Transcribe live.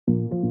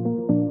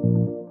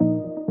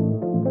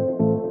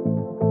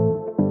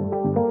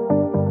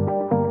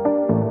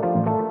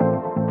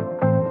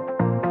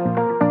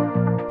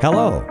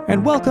Hello,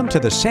 and welcome to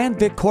the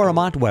Sandvik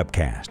Coromant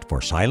webcast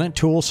for silent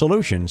tool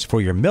solutions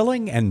for your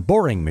milling and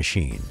boring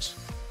machines.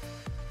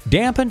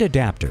 Dampened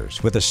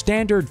adapters with a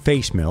standard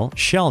face mill,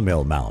 shell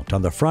mill mount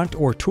on the front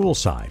or tool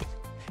side,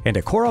 and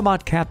a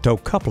Coromant Capto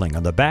coupling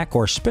on the back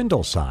or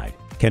spindle side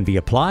can be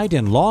applied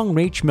in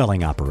long-reach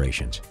milling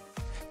operations.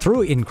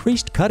 Through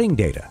increased cutting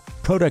data,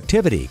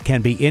 productivity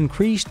can be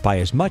increased by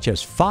as much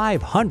as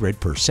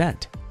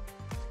 500%.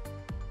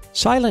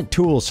 Silent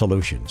tool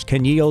solutions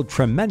can yield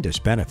tremendous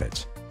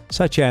benefits,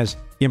 such as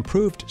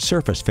improved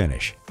surface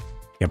finish,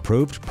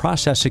 improved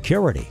process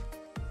security,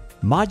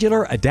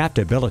 modular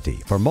adaptability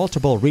for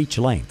multiple reach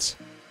lengths,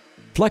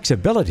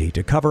 flexibility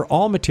to cover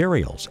all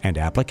materials and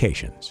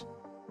applications.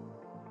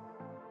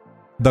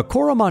 The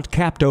Coromant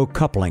Capto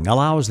coupling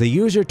allows the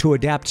user to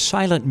adapt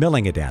silent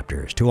milling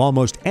adapters to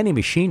almost any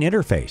machine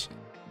interface,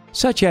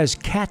 such as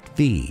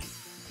CAT-V,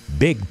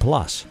 Big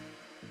Plus,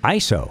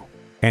 ISO,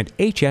 and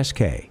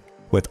HSK,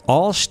 with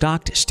all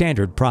stocked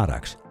standard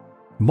products.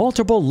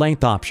 Multiple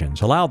length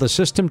options allow the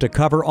system to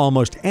cover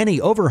almost any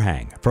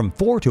overhang from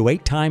 4 to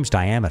 8 times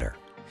diameter.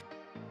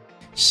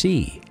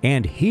 See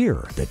and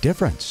hear the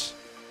difference.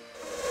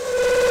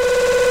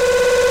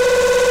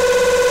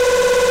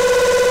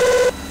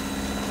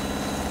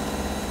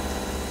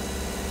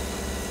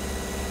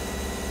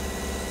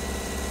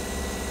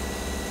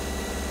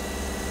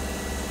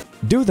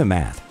 Do the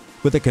math.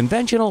 With a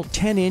conventional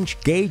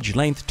 10-inch gauge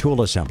length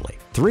tool assembly,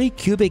 3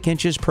 cubic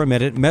inches per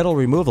minute metal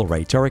removal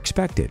rates are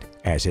expected,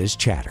 as is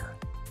chatter.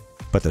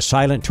 But the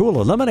silent tool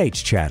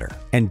eliminates chatter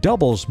and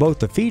doubles both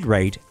the feed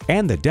rate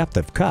and the depth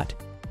of cut.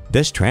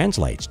 This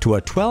translates to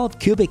a 12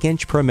 cubic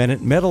inch per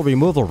minute metal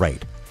removal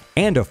rate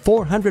and a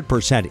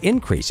 400%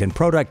 increase in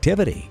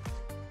productivity.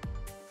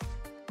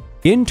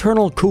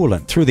 Internal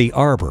coolant through the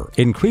arbor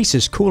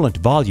increases coolant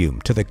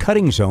volume to the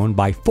cutting zone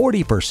by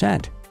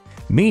 40%,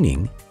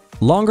 meaning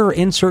longer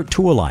insert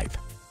tool life,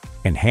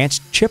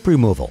 enhanced chip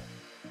removal,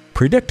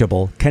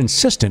 predictable,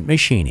 consistent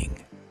machining.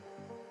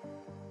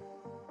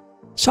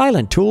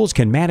 Silent tools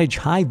can manage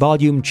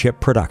high-volume chip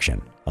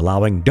production,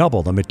 allowing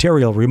double the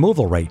material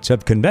removal rates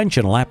of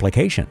conventional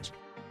applications.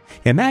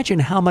 Imagine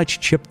how much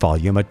chip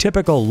volume a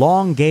typical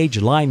long-gauge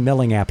line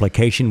milling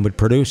application would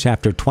produce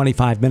after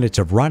 25 minutes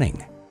of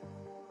running.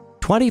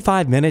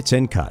 25 minutes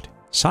in cut,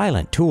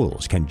 silent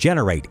tools can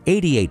generate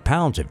 88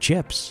 pounds of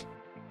chips.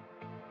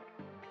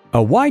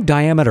 A wide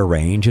diameter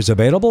range is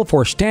available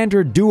for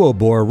standard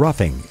duo-bore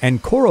roughing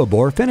and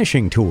Corobore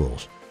finishing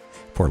tools.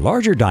 For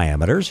larger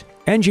diameters,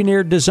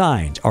 engineered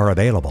designs are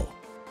available.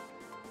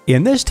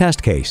 In this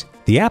test case,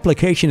 the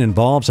application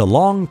involves a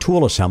long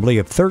tool assembly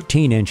of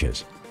 13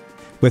 inches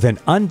with an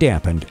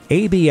undampened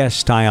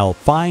ABS-style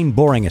fine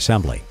boring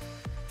assembly.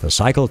 The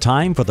cycle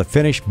time for the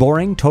finished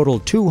boring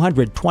totaled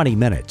 220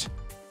 minutes.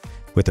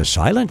 With a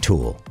silent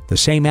tool, the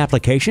same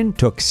application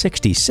took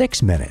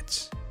 66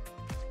 minutes.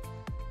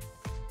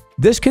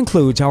 This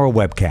concludes our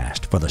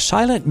webcast for the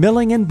silent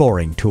milling and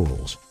boring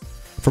tools.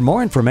 For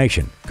more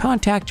information,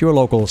 contact your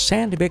local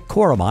Sandvik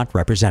Coromant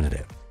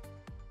representative.